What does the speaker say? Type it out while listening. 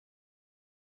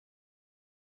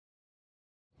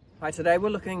Hi, today we're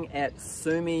looking at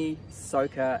Sumi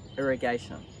Soaker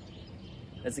irrigation.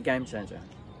 It's a game changer.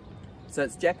 So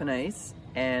it's Japanese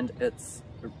and it's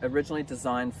originally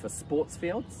designed for sports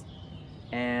fields,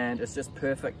 and it's just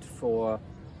perfect for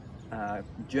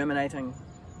germinating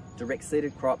direct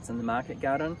seeded crops in the market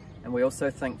garden. And we also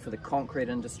think for the concrete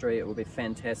industry it will be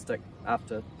fantastic.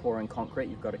 After pouring concrete,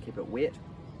 you've got to keep it wet.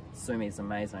 Sumi is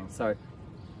amazing. So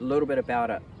a little bit about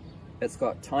it. It's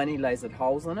got tiny lasered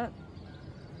holes in it.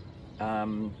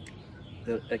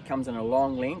 It comes in a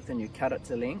long length and you cut it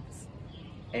to lengths,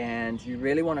 and you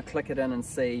really want to click it in and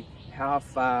see how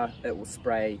far it will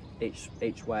spray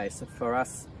each way. So for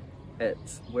us,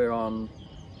 we're on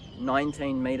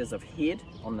 19 meters of head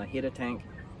on the header tank.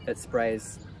 It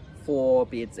sprays 4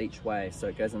 beds each way, so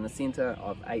it goes in the center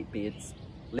of 8 beds.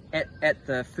 At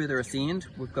the furthest end,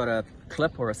 we've got a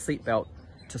clip or a seat belt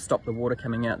to stop the water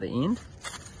coming out the end.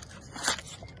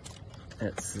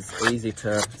 It's as easy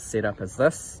to set up as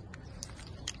this.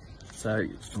 So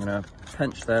I'm going to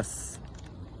pinch this,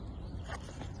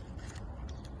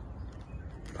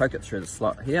 poke it through the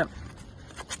slot here,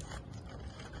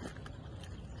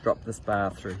 drop this bar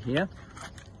through here,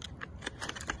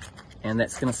 and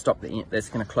that's going to stop the end, that's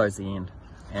going to close the end,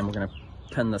 and we're going to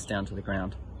pin this down to the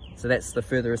ground. So that's the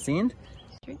furthest end.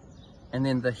 And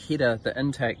then the header, the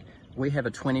intake, we have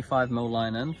a 25mm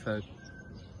line in for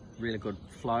really good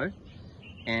flow.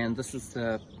 And this is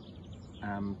the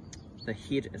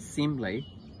head assembly.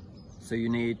 So you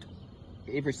need,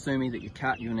 every Sumi that you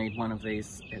cut, you'll need one of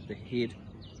these at the head,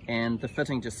 and the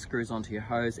fitting just screws onto your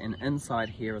hose, and inside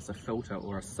here is a filter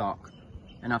or a sock.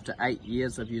 And after 8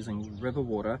 years of using river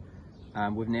water,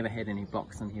 we've never had any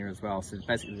blocks in here as well. So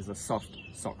basically there's a soft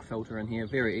sock filter in here,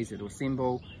 very easy to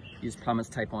assemble. Use plumber's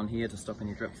tape on here to stop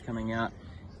any drips coming out,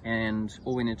 and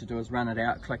all we need to do is run it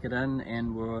out, click it in,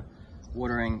 and we're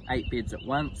watering 8 beds at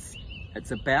once.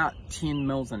 It's about 10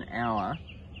 mils an hour,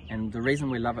 and the reason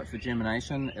we love it for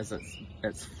germination is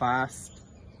it's fast,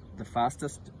 the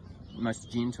fastest, most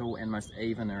gentle and most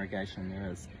even irrigation there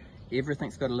is.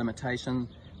 Everything's got a limitation.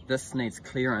 This needs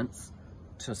clearance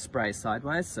to spray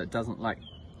sideways, so it doesn't like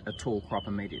a tall crop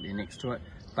immediately next to it,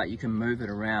 but you can move it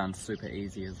around super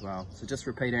easy as well. So just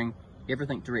repeating,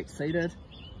 everything direct seeded.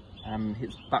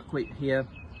 Here's buckwheat here,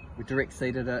 we direct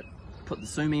seeded it, put the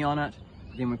Sumi on it,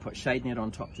 then we put shade net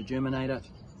on top to germinate it.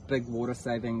 Big water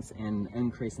savings and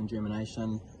increase in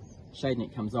germination. Shade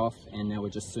net comes off, and now we're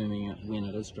just Suming it when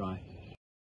it is dry.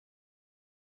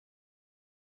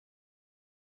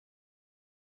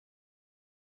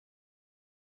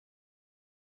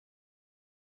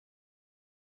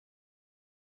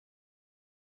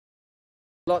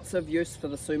 Lots of use for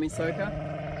the Sumi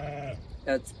Soaker.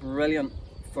 It's brilliant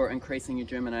for increasing your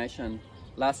germination.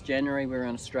 Last January we were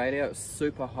in Australia, it was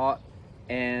super hot,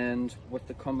 and with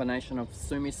the combination of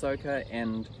Sumi Soaker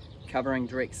and covering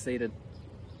direct seeded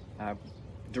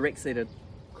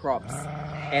crops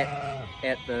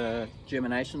at the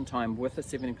germination time with a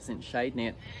 70% shade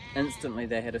net, instantly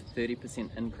they had a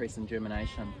 30% increase in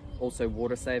germination. Also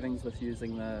water savings with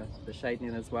using the shade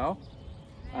net as well.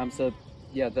 So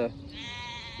yeah,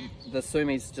 the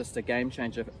Sumi's just a game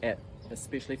changer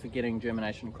especially for getting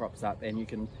germination crops up, and you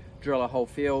can drill a whole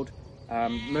field,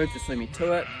 move the Sumi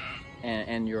to it,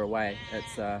 and you're away.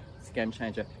 It's a game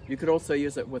changer. You could also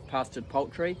use it with pastured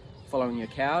poultry, following your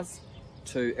cows,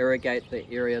 to irrigate the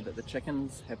area that the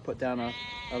chickens have put down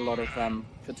a lot of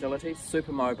fertility.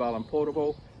 Super mobile and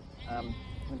portable. I'm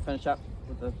going to finish up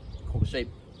with call the sheep.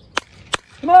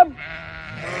 Come on!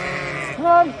 Come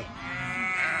on!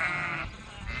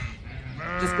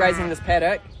 Just grazing this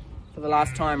paddock for the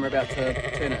last time. We're about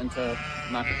to turn it into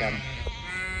market garden.